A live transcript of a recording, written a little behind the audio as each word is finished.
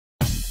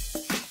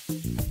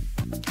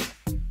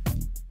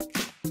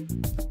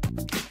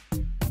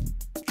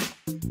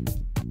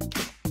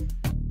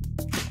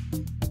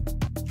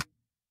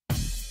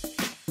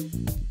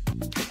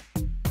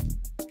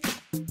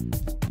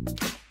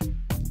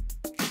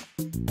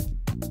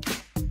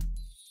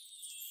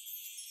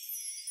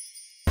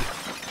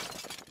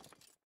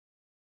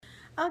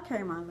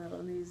Okay, my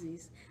little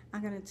newsies,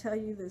 I'm going to tell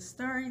you the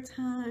story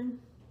time.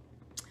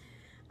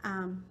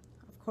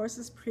 Of course,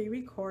 it's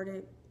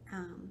pre-recorded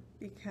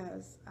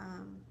because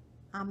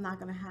I'm not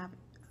going to have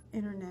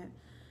internet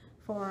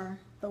for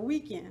the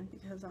weekend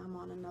because I'm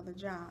on another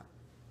job.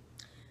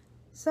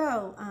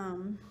 So,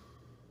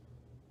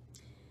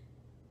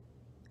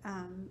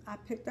 I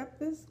picked up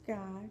this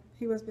guy.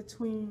 He was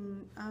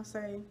between, I'll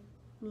say,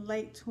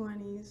 late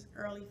 20s,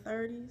 early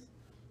 30s.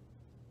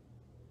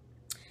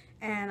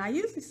 And I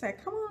usually say,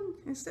 come on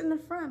and sit in the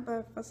front,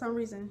 but for some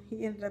reason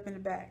he ended up in the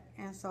back,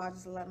 and so I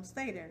just let him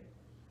stay there.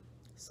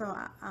 So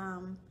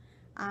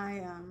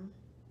I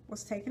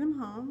was taking him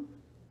home,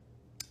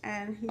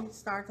 and he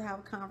started to have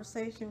a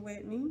conversation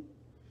with me.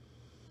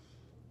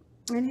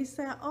 And he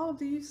said, oh,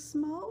 do you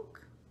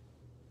smoke?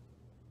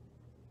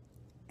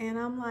 And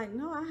I'm like,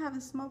 no, I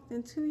haven't smoked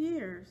in 2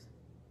 years.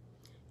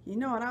 You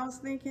know what I was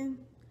thinking?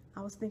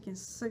 I was thinking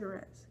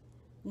cigarettes.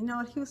 You know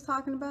what he was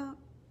talking about?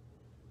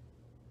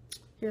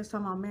 He was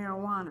talking about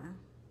marijuana.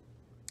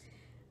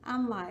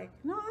 I'm like,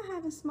 no, I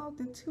haven't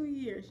smoked in 2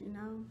 years, you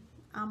know.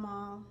 I'm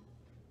all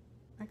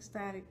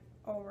ecstatic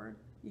over,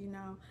 you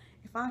know,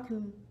 if I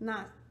can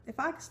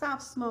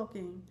stop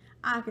smoking,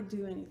 I can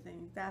do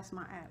anything. That's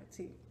my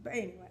attitude. But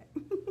anyway.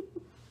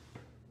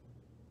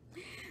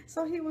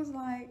 So he was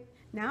like,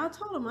 now I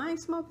told him I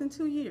ain't smoked in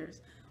 2 years.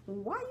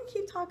 Why you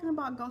keep talking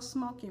about go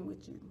smoking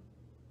with you?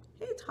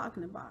 He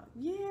talking about,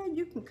 yeah,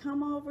 you can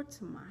come over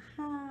to my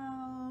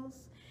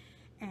house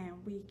and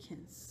we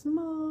can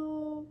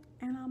smoke.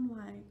 And I'm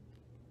like,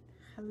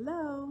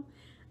 hello,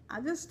 I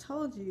just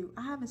told you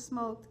I haven't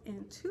smoked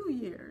in 2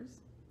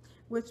 years,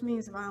 which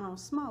means if I don't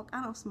smoke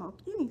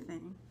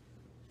anything.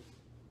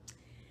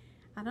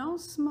 I don't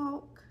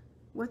smoke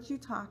what you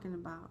talking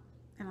about,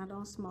 and I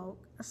don't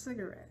smoke a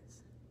cigarette.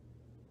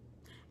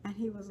 And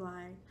he was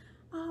like,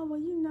 oh, well,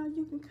 you know,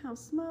 you can come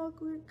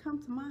smoke,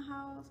 come to my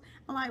house.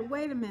 I'm like,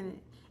 wait a minute,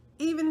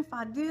 even if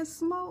I did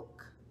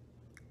smoke,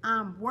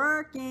 I'm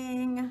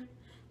working.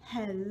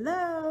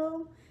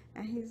 Hello.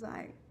 And he's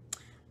like,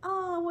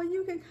 oh, well,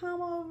 you can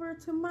come over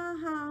to my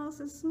house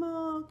and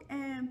smoke,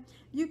 and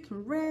you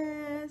can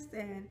rest,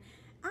 and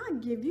I'll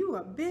give you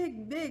a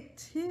big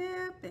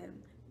tip,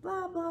 and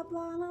blah, blah,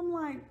 blah. And I'm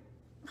like,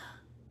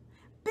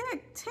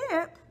 big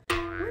tip? What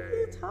are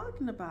you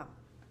talking about?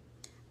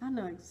 I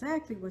know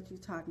exactly what you're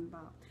talking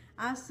about.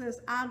 I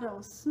says, I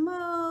don't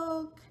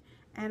smoke,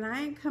 and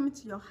I ain't coming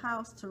to your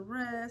house to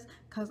rest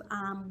because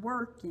I'm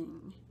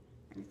working.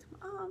 And he's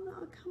like, oh,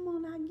 no, come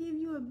on, I'll give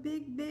you a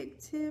big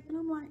tip. And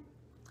I'm like,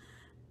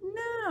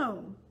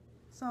 no.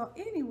 So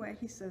anyway,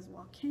 he says,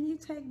 well, can you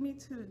take me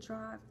to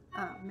the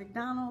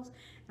McDonald's?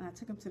 And I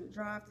took him to the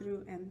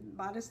drive-thru, and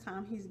by this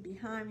time he's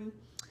behind me,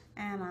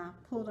 and I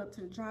pulled up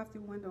to the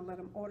drive-thru window and let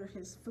him order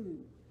his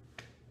food.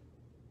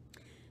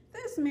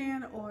 This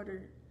man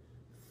ordered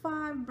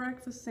 5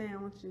 breakfast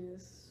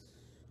sandwiches.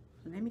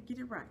 Let me get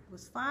it right. It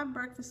was 5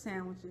 breakfast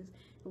sandwiches.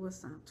 It was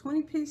some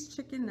 20-piece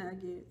chicken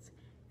nuggets,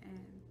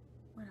 and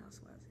what else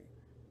was it?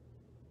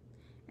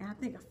 And I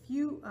think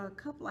a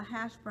couple of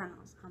hash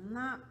browns. I'm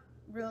not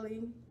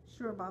really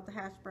sure about the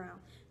hash brown.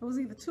 It was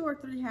either 2 or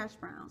 3 hash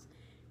browns.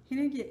 He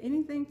didn't get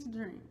anything to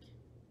drink.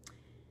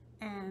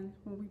 And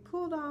when we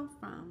pulled off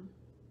from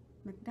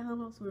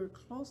McDonald's, we were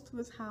close to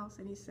his house,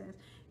 and he says,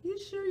 you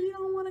sure you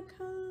don't want to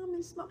come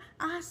and smoke?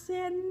 I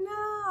said,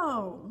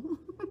 no.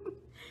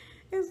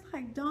 It's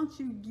like, don't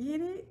you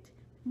get it?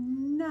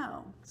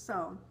 No.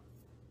 So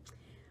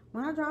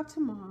when I dropped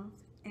him off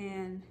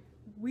and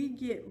we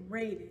get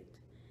rated,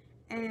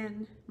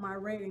 and my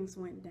ratings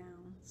went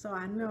down, so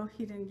I know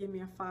he didn't give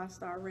me a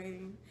 5-star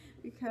rating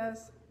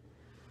because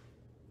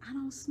I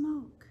don't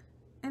smoke,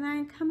 and I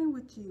ain't coming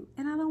with you,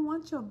 and I don't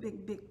want your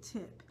big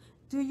tip.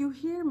 Do you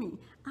hear me?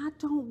 I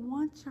don't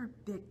want your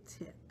big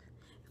tip.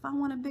 If I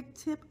want a big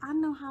tip, I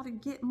know how to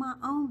get my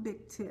own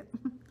big tip.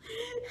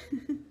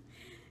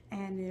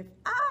 And if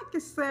I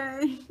could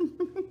say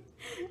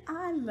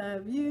I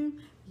love you,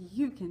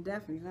 you can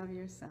definitely love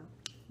yourself.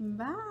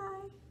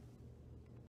 Bye.